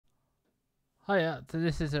Hiya, so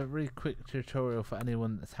this is a really quick tutorial for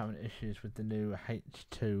anyone that's having issues with the new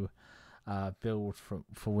H2 build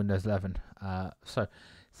for Windows 11. So,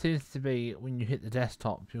 seems to be when you hit the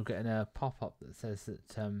desktop, you're getting a pop-up that says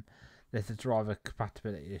that there's a driver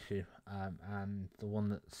compatibility issue, and the one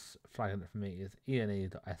that's flagging it for me is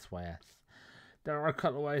ene.Sys. There are a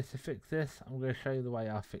couple of ways to fix this. I'm going to show you the way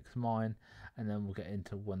I fix mine, and then we'll get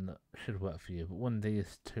into one that should work for you. But one of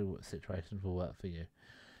these two situations will work for you.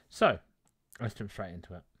 So, let's jump straight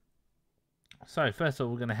into it. So first of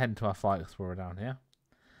all, we're going to head into our File Explorer down here,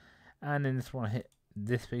 and then just want to hit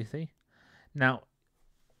this PC. Now,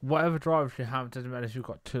 whatever drivers you have, doesn't matter if you've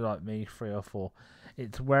got 2 like me, 3 or 4.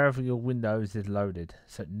 It's wherever your Windows is loaded.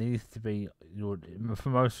 So it needs to be for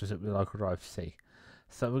most of us, it will be local drive C.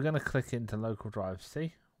 So we're going to click into local drive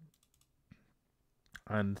C,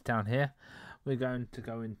 and down here we're going to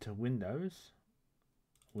go into Windows.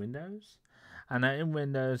 And now in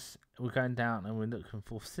Windows, we're going down and we're looking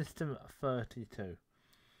for System 32.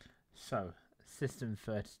 So, System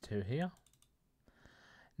 32 here.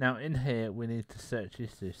 Now in here, we need to search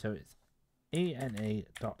issue. So it's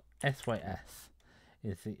ene.Sys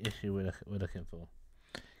is the issue we're looking for.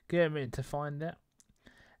 Give a minute to find it.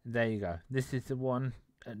 There you go. This is the one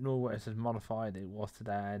at normal where it says modified. It was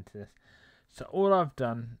today I added this. So all I've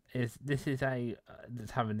done is, this is a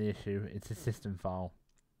that's having the issue. It's a system file.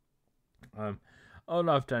 All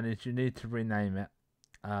I've done is you need to rename it,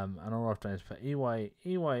 and all I've done is put EY,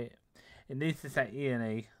 it needs to say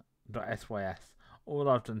ene.Sys. All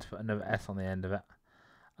I've done is put another S on the end of it,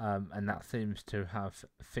 and that seems to have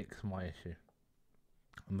fixed my issue,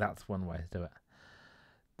 and that's one way to do it.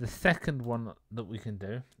 The second one that we can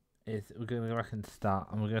do is we're going to go back and start,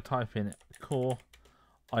 and we're going to type in core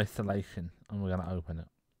isolation, and we're going to open it.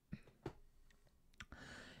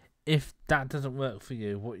 If that doesn't work for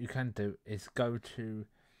you, what you can do is go to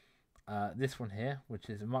this one here, which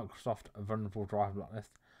is a Microsoft Vulnerable Drive Block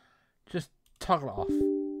List. Just toggle it off.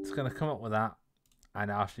 It's going to come up with that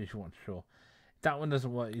and ask you if you want to show. If that one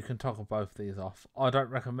doesn't work, you can toggle both these off. I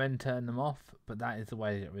don't recommend turning them off, but that is the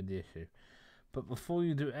way to get rid of the issue. But before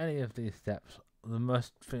you do any of these steps, the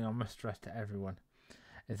thing I must stress to everyone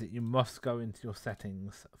is that you must go into your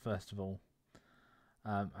settings first of all.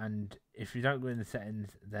 And if you don't go in the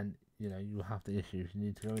settings, then you'll have the issues. You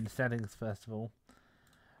need to go in the settings first of all,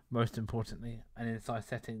 most importantly, and inside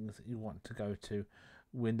settings you want to go to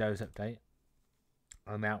Windows Update,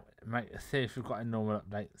 and now see if you've got any normal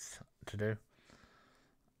updates to do,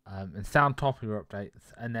 and stay on top of your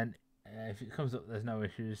updates. And then if it comes up there's no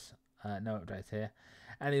issues, no updates here,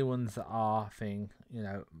 any ones that are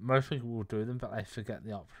most people will do them but they forget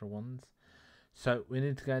the optional ones. So we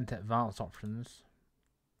need to go into advanced options.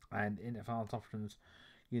 And in advanced options,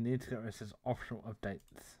 you need to go where it says optional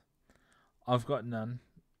updates. I've got none,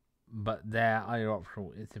 but there are your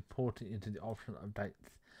optional. It's important into the optional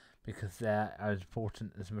updates because they're as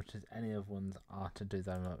important as much as any other ones are to do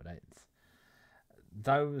those updates.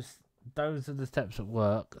 Those are the steps that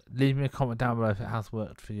work. Leave me a comment down below if it has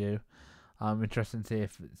worked for you. I'm interested to see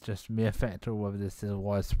if it's just me effect or whether this is a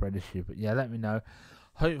widespread issue. But yeah, let me know.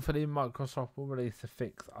 Hopefully Microsoft will release a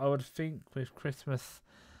fix. I would think with Christmas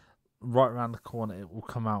right around the corner, it will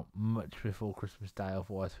come out much before Christmas Day.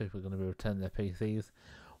 Otherwise, people are going to be returning their PCs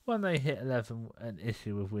when they hit an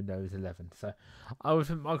issue with Windows 11. So, I would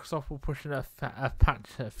think Microsoft will push in a patch,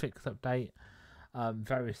 fix update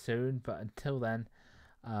very soon. But until then,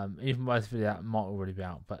 even by this video, it might already be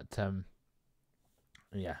out. But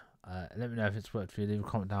yeah, let me know if it's worked for you. Leave a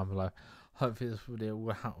comment down below. Hopefully, this video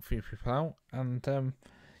will help a few people out. And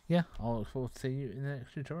yeah, I'll look forward to seeing you in the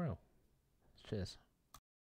next tutorial. Cheers.